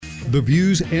The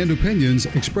views and opinions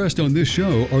expressed on this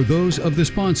show are those of the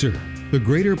sponsor, the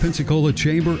Greater Pensacola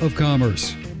Chamber of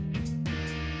Commerce.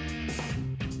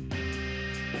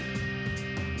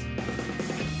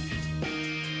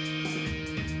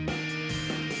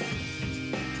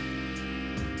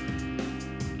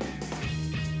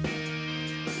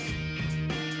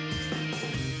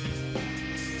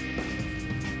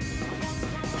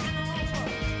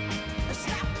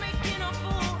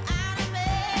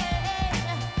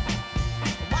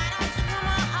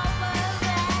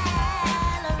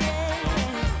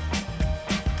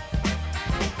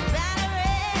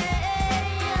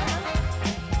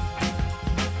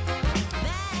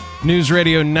 News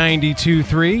Radio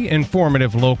 92.3,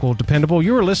 informative, local, dependable.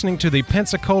 You are listening to the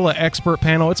Pensacola Expert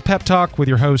Panel. It's Pep Talk with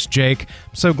your host, Jake.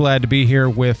 I'm so glad to be here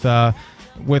with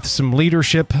some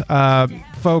leadership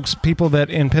folks, people that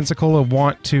in Pensacola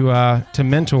want to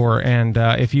mentor. And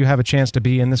if you have a chance to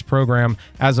be in this program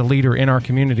as a leader in our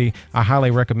community, I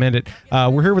highly recommend it.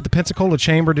 We're here with the Pensacola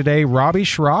Chamber today. Robbie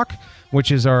Schrock, which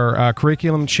is our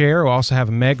curriculum chair. We also have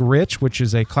Meg Rich, which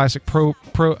is a class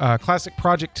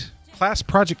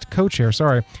project co-chair.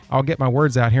 Sorry, I'll get my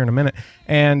words out here in a minute.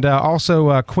 And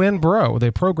also Quinn Breaux,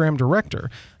 the program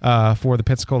director for the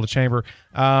Pensacola Chamber.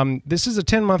 This is a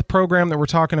 10-month program that we're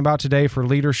talking about today for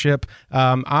leadership. In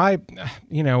high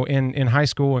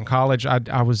school and college,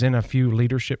 I was in a few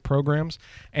leadership programs,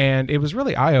 and it was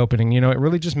really eye-opening. It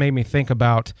really just made me think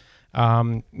about,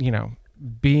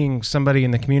 being somebody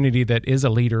in the community that is a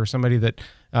leader, somebody that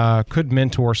could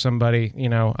mentor somebody,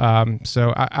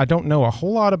 so I don't know a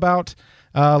whole lot about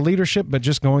leadership, but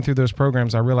just going through those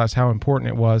programs, I realized how important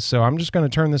it was. So I'm just going to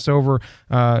turn this over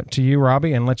to you,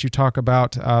 Robbie, and let you talk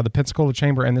about the Pensacola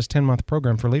Chamber and this 10-month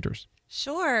program for leaders.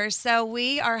 Sure. So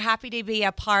we are happy to be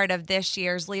a part of this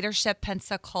year's Leadership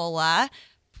Pensacola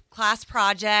class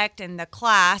project and the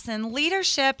class. And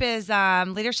leadership is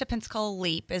Leadership Pensacola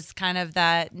LEAP is kind of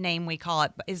the name we call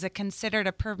it, is considered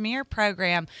a premier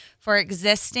program for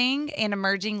existing and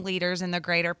emerging leaders in the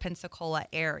greater Pensacola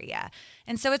area.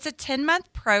 And so it's a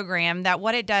 10-month program that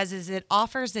what it does is it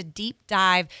offers a deep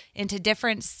dive into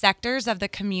different sectors of the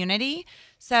community.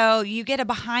 So you get a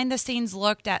behind-the-scenes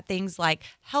look at things like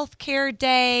Healthcare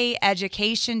Day,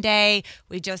 Education Day.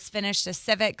 We just finished a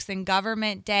Civics and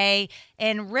Government Day.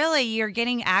 And really, you're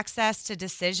getting access to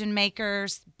decision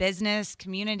makers, business,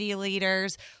 community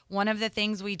leaders. One of the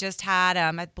things we just had,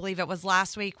 I believe it was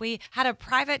last week, we had a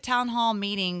private town hall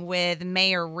meeting with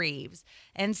Mayor Reeves.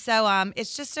 And so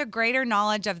it's just a greater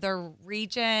knowledge of the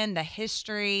region, the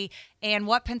history, and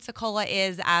what Pensacola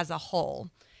is as a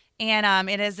whole. And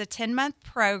it is a 10-month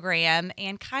program,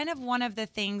 and kind of one of the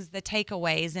things, the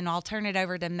takeaways, and I'll turn it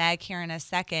over to Meg here in a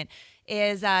second,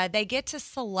 is they get to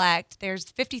select,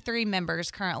 there's 53 members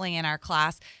currently in our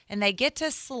class, and they get to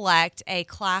select a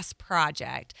class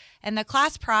project. And the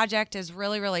class project is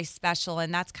really, really special,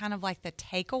 and that's kind of like the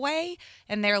takeaway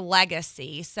and their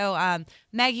legacy. So,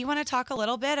 Meg, you want to talk a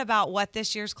little bit about what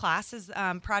this year's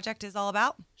project is all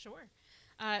about? Sure.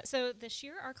 So this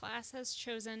year, our class has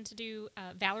chosen to do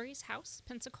Valerie's House,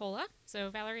 Pensacola. So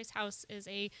Valerie's House is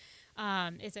a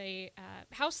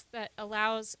house that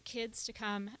allows kids to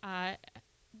come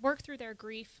work through their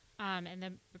grief, and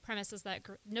the premise is that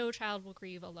no child will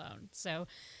grieve alone. So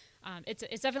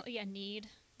it's definitely a need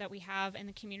that we have in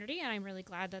the community, and I'm really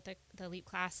glad that the LEAP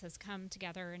class has come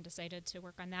together and decided to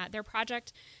work on that. Their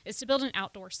project is to build an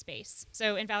outdoor space.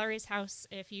 So in Valerie's House,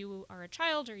 if you are a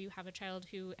child or you have a child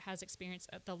who has experienced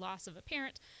the loss of a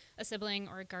parent, a sibling,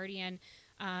 or a guardian,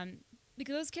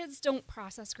 because those kids don't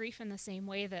process grief in the same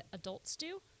way that adults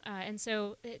do. And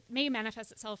so it may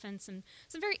manifest itself in some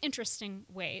very interesting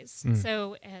ways.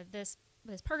 So this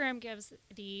program gives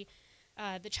the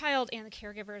child and the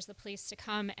caregivers the place to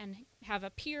come and have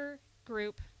a peer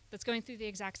group that's going through the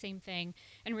exact same thing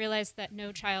and realize that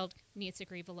no child needs to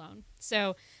grieve alone.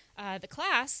 So the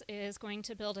class is going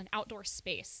to build an outdoor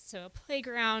space, so a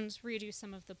playground, redo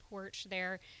some of the porch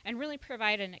there, and really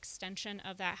provide an extension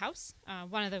of that house.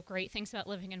 One of the great things about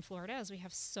living in Florida is we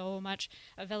have so much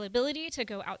availability to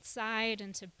go outside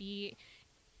and to be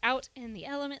out in the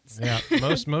elements. Yeah,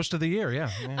 most of the year,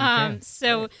 yeah.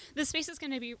 So the space is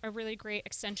going to be a really great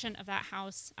extension of that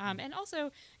house. And also,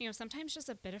 sometimes just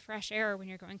a bit of fresh air when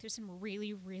you're going through some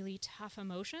really, really tough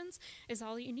emotions is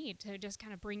all you need to just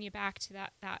kind of bring you back to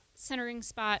that centering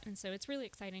spot. And so it's really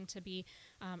exciting to be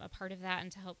a part of that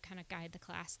and to help kind of guide the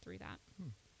class through that.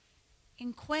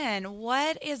 And Quinn,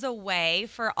 what is a way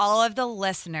for all of the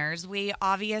listeners? We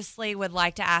obviously would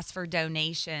like to ask for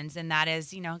donations, and that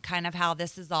is, kind of how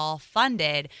this is all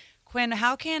funded. Quinn,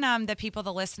 how can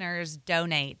the listeners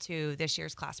donate to this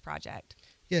year's class project?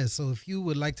 Yeah, so if you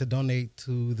would like to donate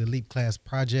to the LEAP class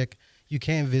project, you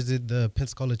can visit the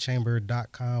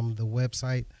PensacolaChamber.com, the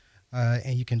website,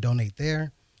 and you can donate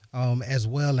there, as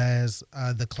well as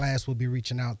the class will be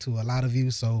reaching out to a lot of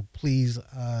you. So please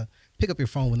pick up your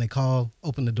phone when they call,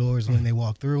 open the doors when they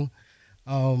walk through.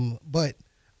 But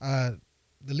the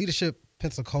Leadership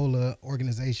Pensacola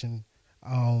organization,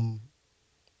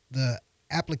 the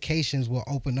applications will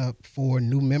open up for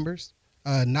new members.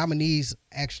 Nominees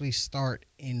actually start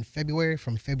in February.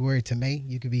 From February to May,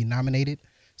 you could be nominated.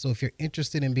 So if you're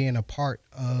interested in being a part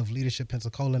of Leadership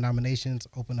Pensacola, nominations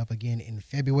open up again in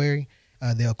February.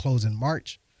 They'll close in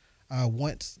March.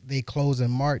 Once they close in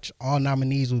March, all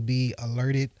nominees will be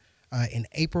alerted in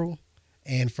April.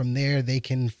 And from there, they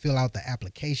can fill out the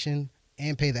application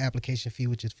and pay the application fee,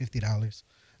 which is $50.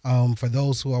 For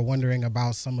those who are wondering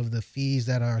about some of the fees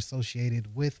that are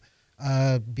associated with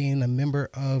being a member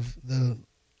of the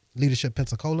Leadership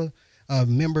Pensacola,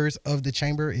 members of the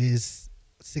chamber is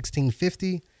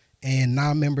 $1,650 and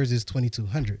non-members is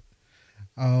 $2,200.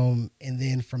 And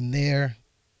then from there,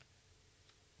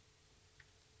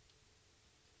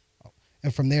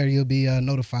 you'll be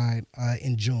notified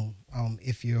in June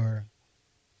if you're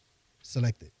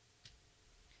selected.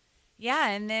 Yeah,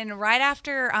 and then right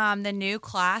after the new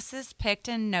class is picked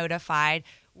and notified,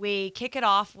 we kick it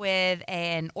off with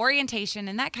an orientation,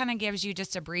 and that kind of gives you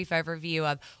just a brief overview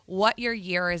of what your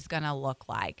year is going to look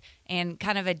like and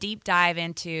kind of a deep dive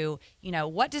into,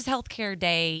 what does Healthcare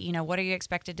Day, what are you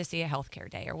expected to see at Healthcare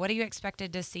Day, or what are you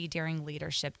expected to see during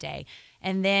Leadership Day?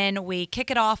 And then we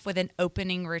kick it off with an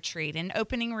opening retreat. An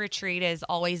opening retreat is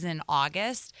always in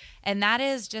August, and that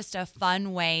is just a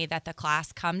fun way that the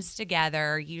class comes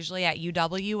together, usually at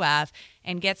UWF,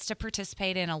 and gets to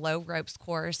participate in a low ropes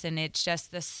course, and it's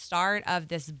just the start of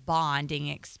this bonding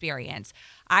experience.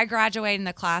 I graduated in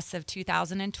the class of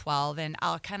 2012, and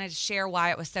I'll kind of share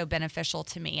why it was so beneficial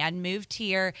to me. I'd moved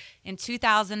here in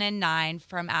 2009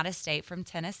 from out of state, from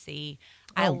Tennessee.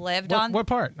 I lived on... What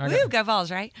part? Go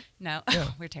Vols, right? No,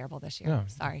 yeah. We're terrible this year. Yeah.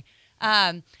 Sorry.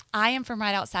 I am from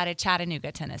right outside of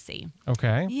Chattanooga, Tennessee.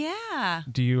 Okay. Yeah.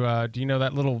 Do you know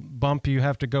that little bump you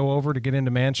have to go over to get into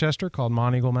Manchester called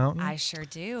Monteagle Mountain? I sure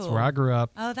do. That's where I grew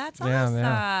up. Oh, that's awesome.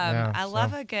 Yeah, I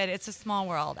love it's a small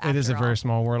world. It is a very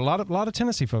small world. A lot of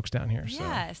Tennessee folks down here.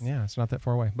 Yes. So, yeah, it's not that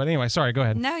far away. But anyway, sorry, go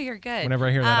ahead. No, you're good. Whenever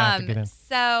I hear that, I have to get in.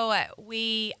 So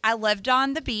I lived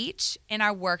on the beach and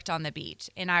I worked on the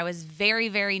beach, and I was very,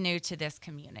 very new to this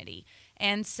community.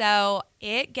 And so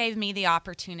it gave me the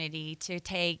opportunity to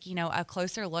take, a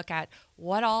closer look at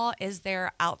what all is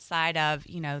there outside of,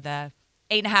 the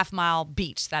 8.5 mile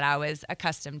beach that I was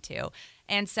accustomed to.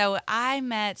 And so I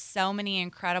met so many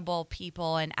incredible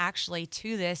people, and actually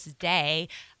to this day,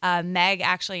 Meg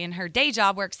actually in her day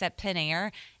job works at Penn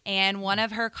Air, and one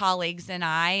of her colleagues and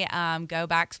I go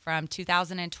back from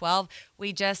 2012.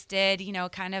 We just did,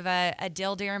 kind of a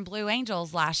Dill Deer and Blue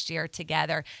Angels last year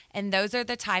together. And those are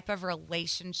the type of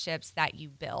relationships that you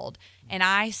build. And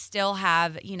I still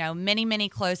have, many, many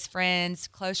close friends,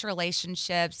 close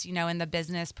relationships, in the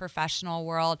business professional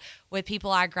world with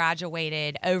people I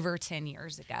graduated over 10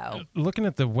 years ago. Looking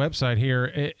at the website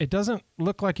here, it doesn't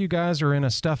look like you guys are in a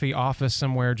stuffy office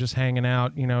somewhere just hanging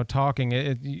out,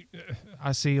 talking.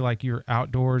 I see like you're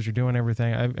outdoors, you're doing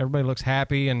everything. Everybody looks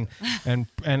happy and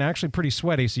actually pretty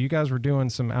sweaty. So you guys were doing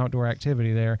some outdoor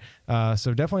activity there.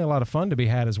 So definitely a lot of fun to be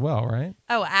had as well, right?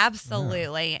 Oh,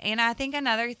 absolutely. Yeah. And I think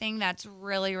another thing that's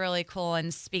really, really cool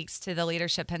and speaks to the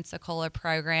Leadership Pensacola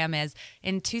program is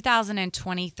in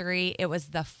 2023, it was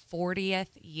the 40th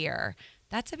year.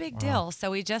 That's a big deal. So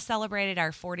we just celebrated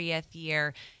our 40th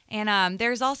year. And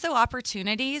there's also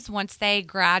opportunities once they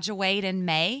graduate in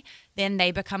May, then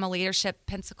they become a Leadership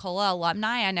Pensacola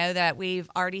alumni. I know that we've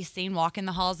already seen walk in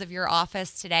the halls of your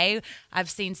office today. I've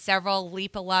seen several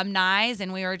LEAP alumni,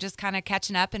 and we were just kind of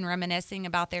catching up and reminiscing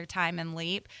about their time in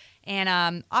LEAP.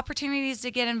 And opportunities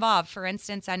to get involved. For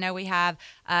instance, I know we have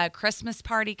a Christmas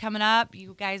party coming up.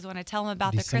 You guys want to tell them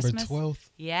about December the Christmas? 12th.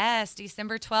 Yes,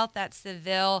 December 12th at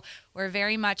Seville. We're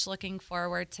very much looking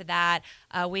forward to that.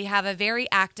 We have a very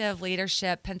active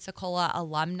Leadership Pensacola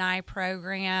alumni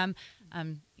program.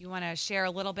 You want to share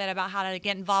a little bit about how to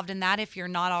get involved in that if you're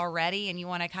not already and you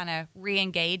want to kind of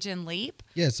re-engage in LEAP?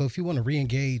 Yeah, so if you want to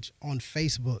re-engage on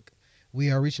Facebook, we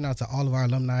are reaching out to all of our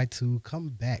alumni to come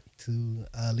back to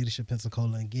Leadership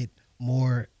Pensacola and get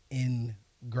more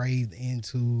engraved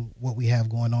into what we have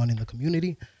going on in the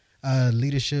community.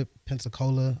 Leadership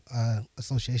Pensacola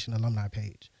Association alumni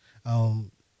page.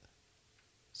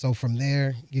 So from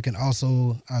there, you can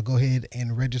also go ahead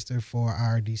and register for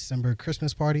our December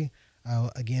Christmas party,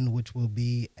 again, which will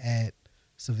be at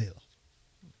Seville.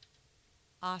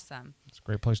 Awesome. It's a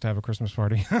great place to have a Christmas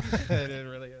party. It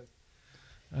really is.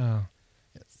 Oh.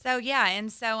 So, yeah.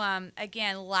 And so,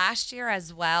 again, last year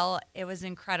as well, it was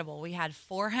incredible. We had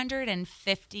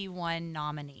 451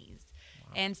 nominees.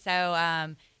 Wow. And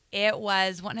so it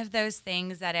was one of those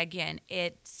things that, again,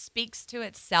 it speaks to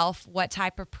itself what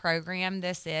type of program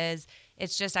this is.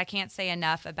 It's just, I can't say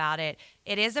enough about it.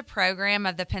 It is a program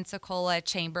of the Pensacola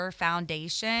Chamber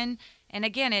Foundation. And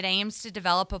again, it aims to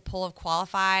develop a pool of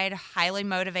qualified, highly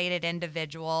motivated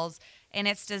individuals. And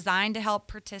it's designed to help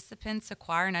participants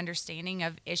acquire an understanding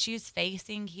of issues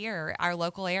facing here, our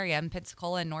local area in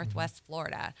Pensacola and Northwest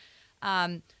Florida.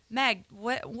 Meg,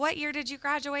 what year did you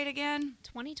graduate again?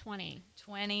 2020.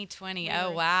 2020. We Oh,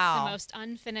 were wow. The most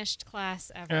unfinished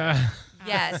class ever.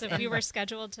 Yes. So we were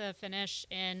scheduled to finish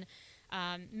in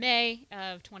May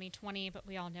of 2020, but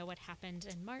we all know what happened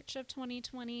in March of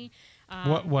 2020.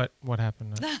 What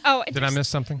happened? Did I miss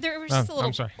something? There was just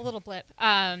a little blip.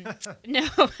 No,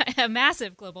 a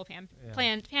massive global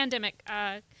pandemic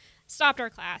stopped our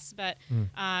class, but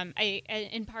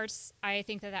in parts I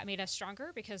think that made us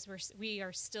stronger because we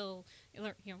are still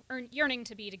yearning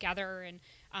to be together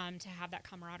and to have that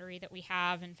camaraderie that we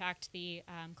have. In fact, the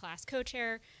class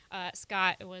co-chair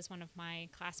Scott was one of my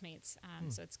classmates,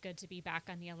 so it's good to be back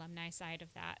on the alumni side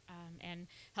of that and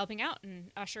helping out and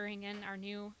ushering in our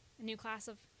new class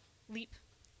of LEAP.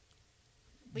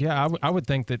 Yeah, I would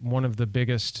think that one of the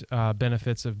biggest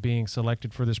benefits of being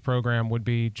selected for this program would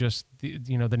be just the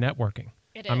networking.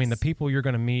 It is. I mean, the people you're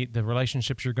going to meet, the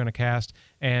relationships you're going to cast,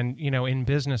 and in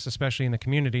business, especially in the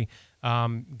community,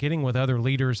 getting with other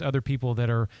leaders, other people that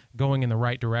are going in the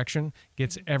right direction,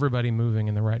 gets everybody moving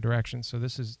in the right direction. So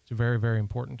this is very, very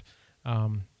important.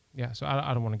 So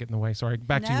I don't want to get in the way. Sorry.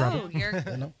 Back to you,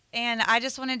 Robbie. And I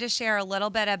just wanted to share a little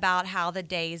bit about how the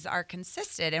days are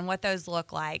consisted and what those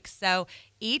look like. So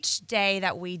each day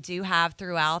that we do have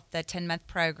throughout the 10-month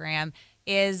program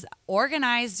is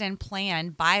organized and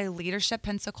planned by Leadership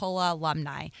Pensacola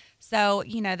alumni. So,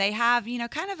 they have,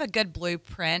 kind of a good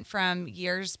blueprint from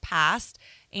years past.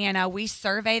 And we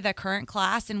survey the current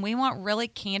class, and we want really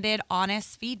candid,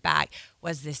 honest feedback.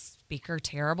 Was this speaker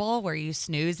terrible? Were you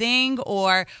snoozing?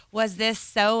 Or was this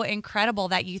so incredible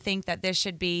that you think that this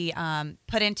should be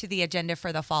put into the agenda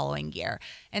for the following year?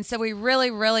 And so we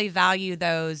really, really value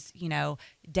those,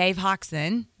 Dave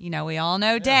Hoxson, we all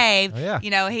know Dave. Oh,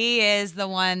 yeah. He is the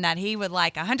one that he would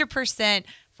like 100%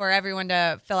 for everyone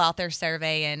to fill out their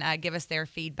survey and give us their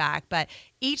feedback. But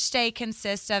each day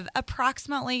consists of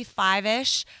approximately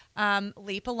 5-ish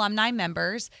LEAP alumni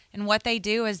members. And what they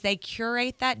do is they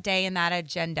curate that day and that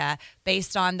agenda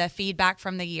based on the feedback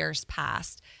from the years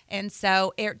past. And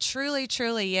so it truly,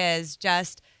 truly is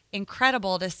just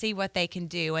incredible to see what they can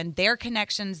do and their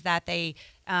connections that they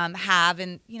have.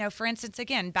 And, for instance,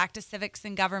 again, back to Civics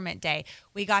and Government Day,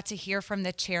 we got to hear from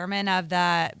the chairman of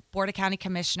the Board of County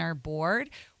Commissioner Board.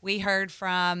 We heard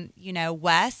from,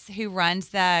 Wes, who runs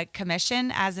the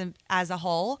commission as a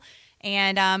whole.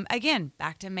 And again,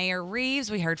 back to Mayor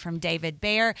Reeves, we heard from David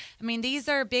Baer. I mean, these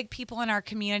are big people in our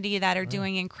community that are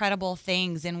doing incredible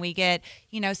things, and we get,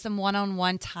 some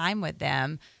one-on-one time with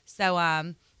them.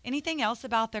 So anything else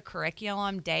about the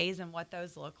curriculum days and what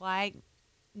those look like,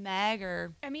 Meg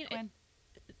or Quinn?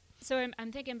 So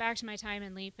I'm thinking back to my time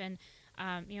in LEAP, and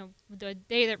the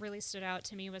day that really stood out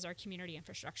to me was our community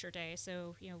infrastructure day.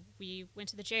 So we went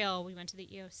to the jail, we went to the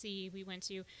EOC, we went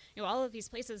to all of these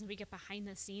places, and we get behind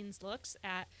the scenes looks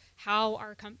at how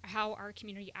our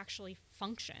community actually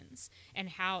functions and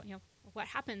how what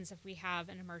happens if we have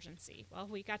an emergency. Well,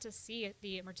 we got to see at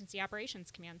the Emergency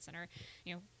Operations Command Center,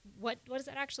 what does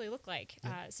that actually look like?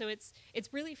 So it's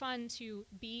really fun to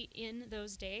be in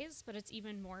those days, but it's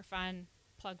even more fun,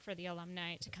 plug for the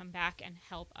alumni, to come back and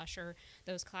help usher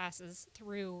those classes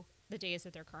through the days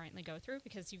that they're currently go through,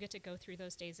 because you get to go through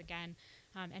those days again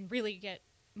and really get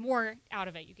more out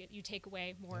of it. You take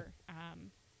away more,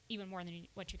 even more than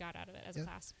what you got out of it as a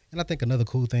class. And I think another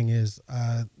cool thing is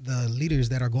the leaders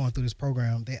that are going through this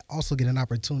program, they also get an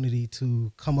opportunity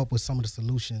to come up with some of the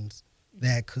solutions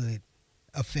that could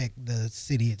affect the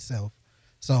city itself.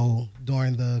 So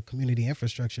during the Community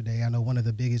Infrastructure Day, I know one of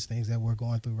the biggest things that we're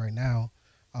going through right now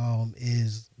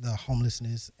is the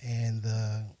homelessness and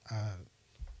the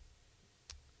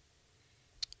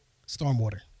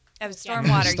stormwater. Oh,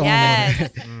 stormwater, yes.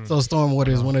 So stormwater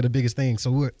is one of the biggest things.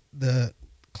 So the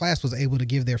class was able to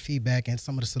give their feedback and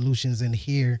some of the solutions and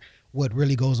hear what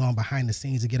really goes on behind the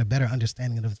scenes to get a better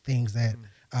understanding of the things that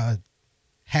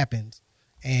happens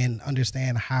and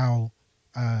understand how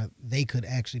they could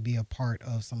actually be a part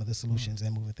of some of the solutions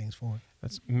and moving things forward.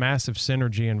 That's massive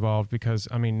synergy involved because,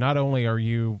 not only are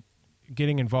you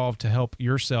getting involved to help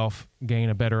yourself gain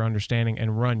a better understanding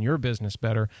and run your business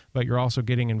better, but you're also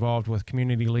getting involved with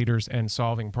community leaders and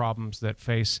solving problems that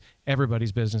face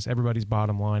everybody's business, everybody's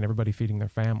bottom line, everybody feeding their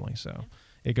family. So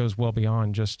it goes well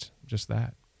beyond just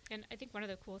that. And I think one of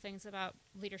the cool things about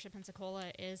Leadership Pensacola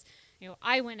is,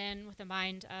 I went in with the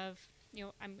mind of,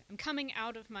 I'm coming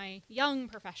out of my young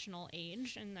professional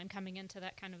age, and I'm coming into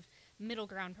that kind of middle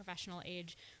ground professional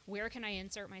age. Where can I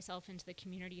insert myself into the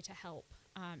community to help?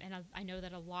 And I know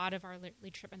that a lot of our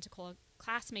Leadership Pensacola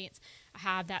classmates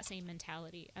have that same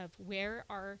mentality of where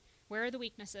are the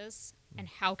weaknesses, and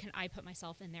how can I put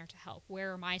myself in there to help?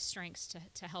 Where are my strengths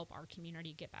to help our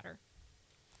community get better?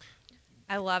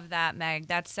 I love that, Meg.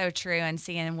 That's so true. And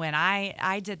seeing when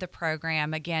I did the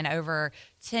program, again, over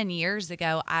 10 years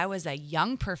ago, I was a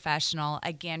young professional,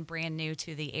 again, brand new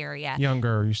to the area.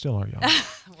 Younger, you still are young.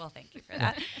 Well, thank you for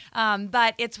that.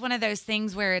 But it's one of those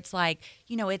things where it's like,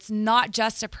 it's not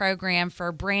just a program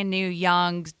for brand new,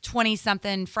 young,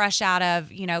 20-something, fresh out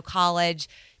of, college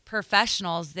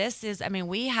professionals. This is,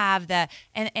 we have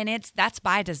that's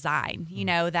by design.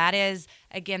 That is,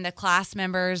 again, the class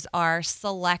members are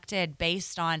selected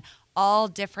based on all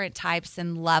different types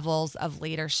and levels of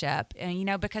leadership,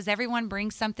 and because everyone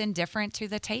brings something different to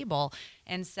the table.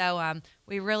 And so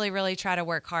we really, really try to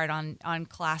work hard on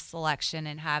class selection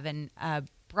and having a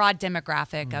broad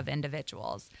demographic of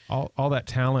individuals. All that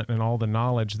talent and all the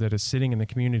knowledge that is sitting in the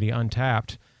community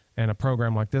untapped, and a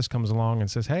program like this comes along and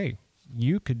says, hey,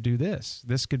 you could do this.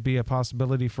 This could be a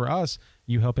possibility for us.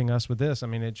 You helping us with this.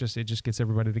 It just gets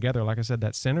everybody together. Like I said,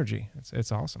 that synergy.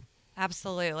 It's awesome.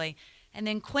 Absolutely. And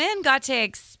then Quinn got to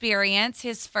experience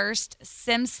his first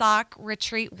SimSoc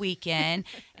retreat weekend.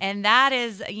 And that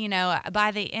is,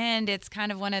 by the end, it's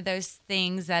kind of one of those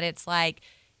things that it's like,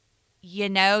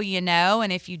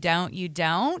 and if you don't, you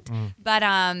don't. But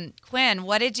Quinn,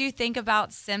 what did you think about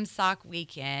SimSoc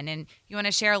weekend? And you want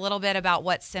to share a little bit about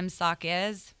what SimSoc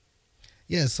is?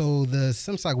 Yeah, so the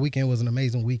SimSoc weekend was an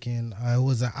amazing weekend. It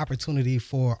was an opportunity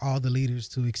for all the leaders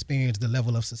to experience the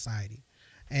level of society.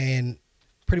 And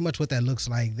pretty much what that looks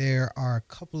like, there are a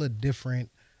couple of different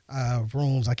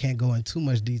rooms. I can't go into too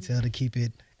much detail to keep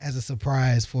it as a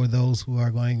surprise for those who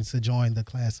are going to join the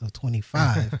class of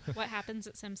 25. What happens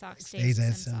at SimSoc stays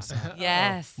at SimSoc.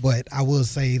 Yes. But I will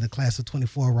say the class of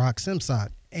 24 rock SimSoc.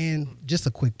 And just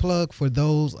a quick plug for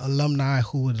those alumni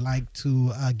who would like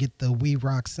to get the We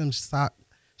Rock SimSoc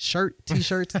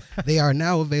t-shirts. They are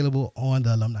now available on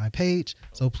the alumni page.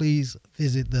 So please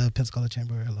visit the Pensacola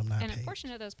Chamber alumni page. And a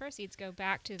portion of those proceeds go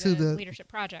back to the leadership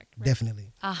project. Right?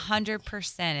 Definitely.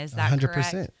 100%. Is that correct?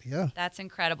 100%. Yeah. That's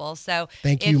incredible. So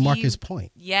thank you, Marcus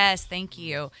Point. Yes, thank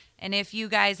you. And if you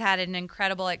guys had an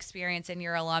incredible experience and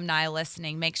your alumni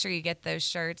listening, make sure you get those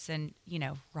shirts and,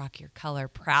 rock your color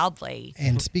proudly.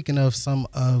 And speaking of some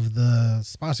of the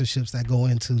sponsorships that go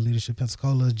into Leadership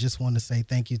Pensacola, just want to say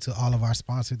thank you to all of our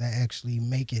sponsors that actually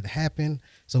make it happen.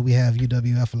 So we have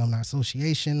UWF Alumni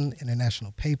Association,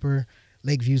 International Paper,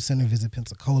 Lakeview Center Visit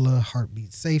Pensacola,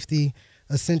 Heartbeat Safety,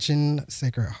 Ascension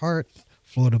Sacred Heart,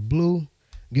 Florida Blue,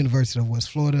 University of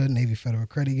West Florida, Navy Federal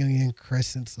Credit Union,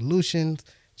 Crescent Solutions,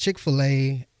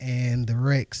 Chick-fil-A, and the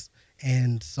Rex,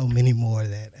 and so many more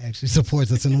that actually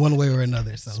supports us in one way or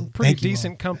another. So some pretty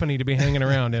decent company to be hanging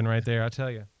around in right there, I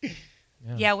tell you.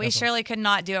 Yeah, we surely could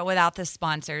not do it without the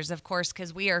sponsors, of course,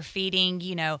 because we are feeding,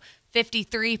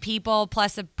 53 people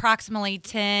plus approximately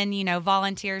 10,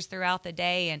 volunteers throughout the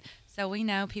day. And so we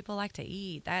know people like to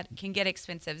eat. That can get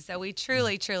expensive. So we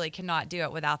truly, truly cannot do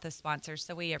it without the sponsors.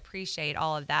 So we appreciate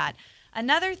all of that.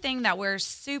 Another thing that we're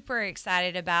super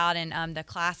excited about, and the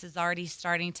class is already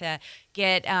starting to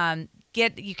get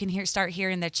you can start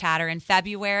hearing the chatter. In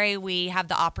February, we have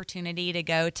the opportunity to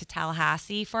go to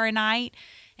Tallahassee for a night.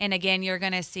 And again, you're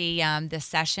going to see the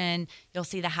session. You'll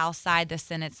see the House side, the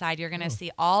Senate side. You're going to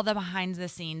see all the behind the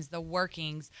scenes, the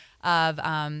workings of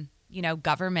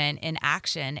government in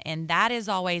action. And that is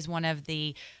always one of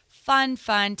the fun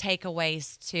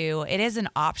takeaways too. It is an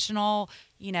optional,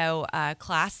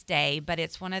 class day, but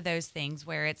it's one of those things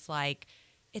where it's like,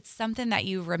 it's something that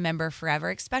you remember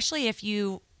forever, especially if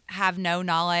you have no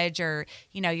knowledge or,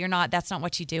 that's not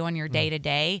what you do on your day to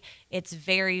day. It's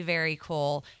very, very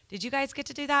cool. Did you guys get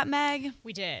to do that, Meg?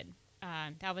 We did.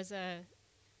 That was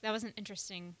an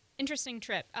interesting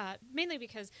trip, mainly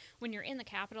because when you're in the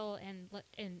Capitol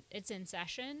and it's in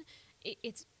session,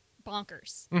 it's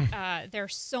bonkers. There are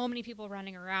so many people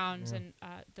running around, and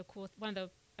one of the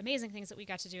amazing things that we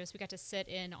got to do is we got to sit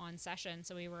in on session.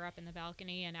 So we were up in the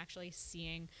balcony and actually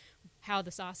seeing how the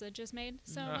sausage is made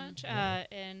so much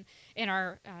in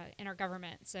our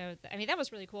government. So that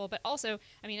was really cool. But also,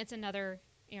 it's another,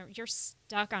 you're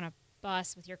stuck on a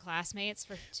bus with your classmates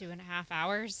for 2.5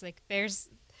 hours. Like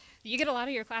you get a lot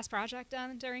of your class project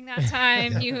done during that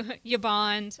time. You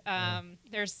bond.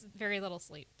 There's very little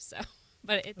sleep. So,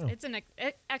 but it's an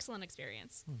excellent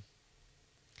experience.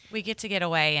 We get to get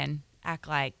away and act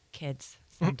like kids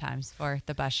sometimes for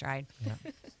the bus ride. Yeah.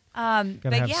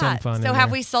 But have some fun so in have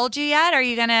there. we sold you yet? Are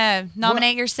you going to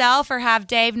nominate yourself or have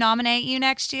Dave nominate you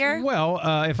next year? Well,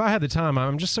 if I had the time,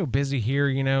 I'm just so busy here,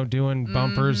 doing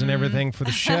bumpers and everything for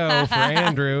the show for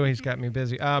Andrew. He's got me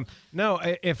busy. No,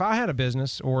 if I had a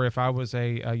business or if I was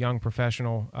a young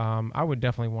professional, I would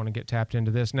definitely want to get tapped into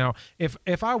this. Now,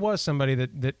 if I was somebody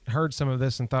that heard some of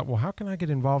this and thought, well, how can I get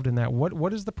involved in that?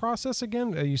 What is the process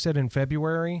again? You said in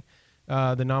February.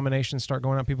 The nominations start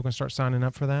going out. People can start signing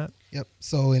up for that. Yep.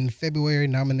 So in February,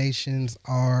 nominations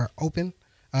are open.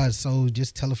 So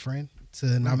just tell a friend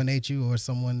to nominate you or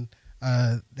someone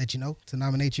that you know to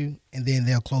nominate you, and then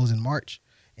they'll close in March,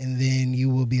 and then you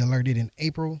will be alerted in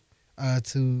April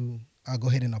to go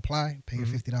ahead and apply, pay your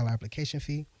 $50 application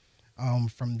fee.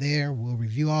 From there, we'll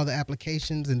review all the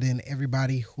applications, and then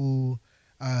everybody who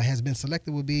has been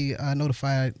selected will be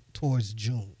notified towards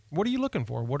June. What are you looking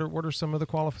for? What are some of the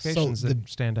qualifications that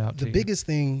stand out to you? The biggest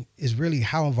thing is really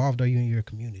how involved are you in your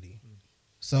community.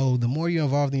 So the more you're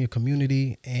involved in your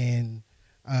community and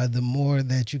the more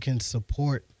that you can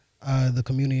support the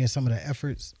community and some of the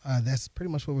efforts, that's pretty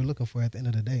much what we're looking for at the end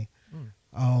of the day.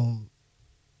 You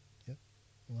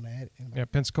want to add anything? Yeah,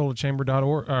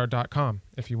 PensacolaChamber.com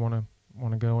if you want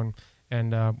to go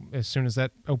and as soon as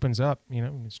that opens up, you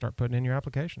can start putting in your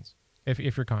applications. If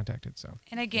you're contacted. So.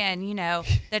 And again,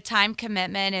 the time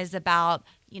commitment is about,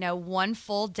 one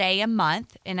full day a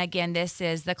month. And again,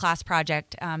 the class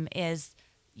project is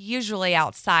usually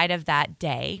outside of that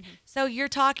day. So you're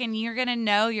going to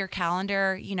know your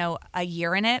calendar, a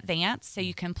year in advance so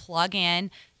you can plug in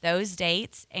those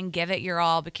dates and give it your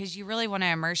all because you really want to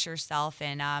immerse yourself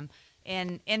in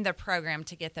the program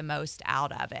to get the most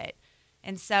out of it.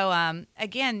 And so,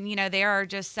 again, there are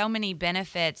just so many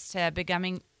benefits to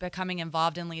becoming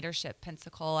involved in Leadership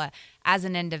Pensacola as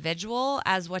an individual,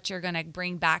 as what you're going to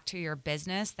bring back to your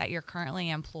business that you're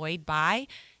currently employed by.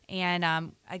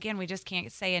 And, again, we just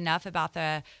can't say enough about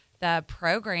the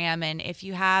program. And if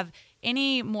you have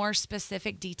any more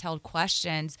specific detailed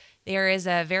questions, there is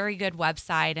a very good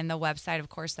website, and the website, of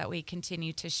course, that we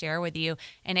continue to share with you.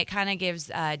 And it kind of gives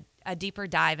a deeper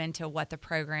dive into what the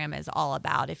program is all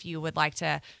about. If you would like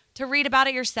to read about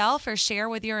it yourself or share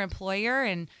with your employer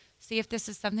and see if this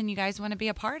is something you guys want to be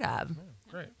a part of.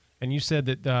 Great. And you said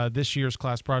that this year's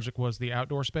class project was the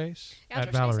outdoor space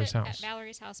at Valerie's house. At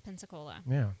Valerie's house, Pensacola.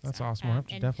 Yeah, that's awesome. We'll have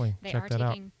to definitely check that out. They are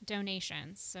taking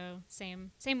donations. So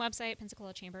same website,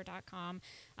 PensacolaChamber.com.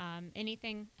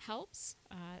 Anything helps,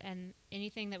 and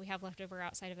anything that we have left over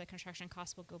outside of the construction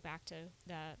costs will go back to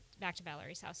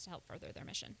Valerie's house to help further their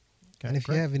mission. Okay, and if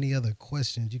you have any other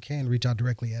questions, you can reach out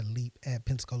directly at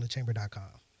leap@PensacolaChamber.com.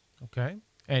 Okay.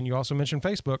 And you also mentioned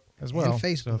Facebook as well. And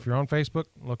Facebook. So if you're on Facebook,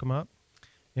 look them up.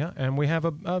 Yeah, and we have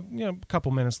a couple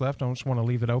minutes left. I just want to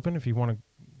leave it open if you want to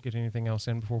get anything else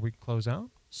in before we close out.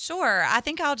 Sure. I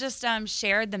think I'll just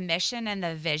share the mission and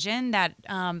the vision that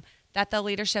the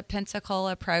Leadership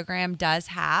Pensacola program does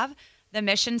have. The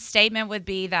mission statement would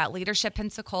be that Leadership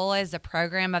Pensacola is a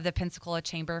program of the Pensacola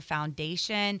Chamber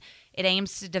Foundation. It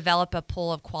aims to develop a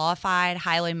pool of qualified,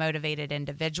 highly motivated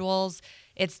individuals.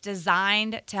 It's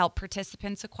designed to help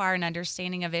participants acquire an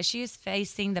understanding of issues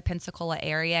facing the Pensacola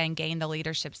area and gain the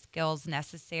leadership skills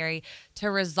necessary to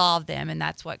resolve them. And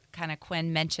that's what kind of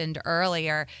Quinn mentioned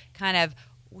earlier. Kind of,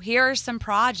 here are some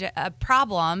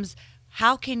problems.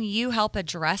 How can you help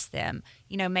address them?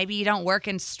 Maybe you don't work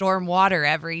in storm water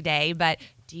every day, but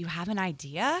do you have an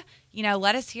idea?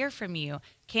 Let us hear from you.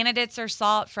 Candidates are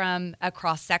sought from a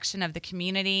cross-section of the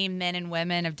community, men and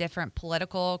women of different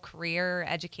political, career,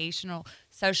 educational,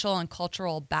 social, and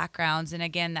cultural backgrounds. And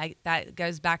again, that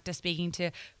goes back to speaking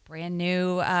to brand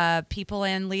new people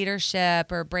in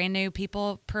leadership or brand new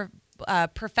people,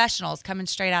 professionals coming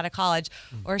straight out of college,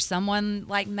 or someone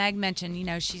like Meg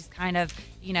mentioned, she's kind of,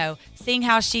 seeing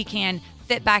how she can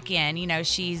fit back in.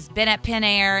 She's been at Penn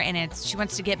Air and she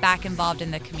wants to get back involved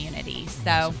in the community.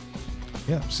 So.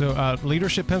 Yeah, so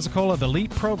Leadership Pensacola, the LEAP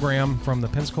program from the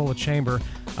Pensacola Chamber.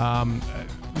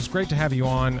 It was great to have you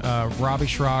on, Robbie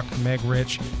Schrock, Meg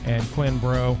Rich, and Quinn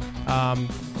Breaux.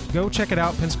 Go check it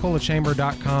out,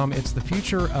 PensacolaChamber.com. It's the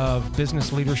future of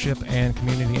business leadership and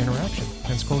community interaction,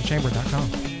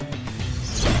 PensacolaChamber.com.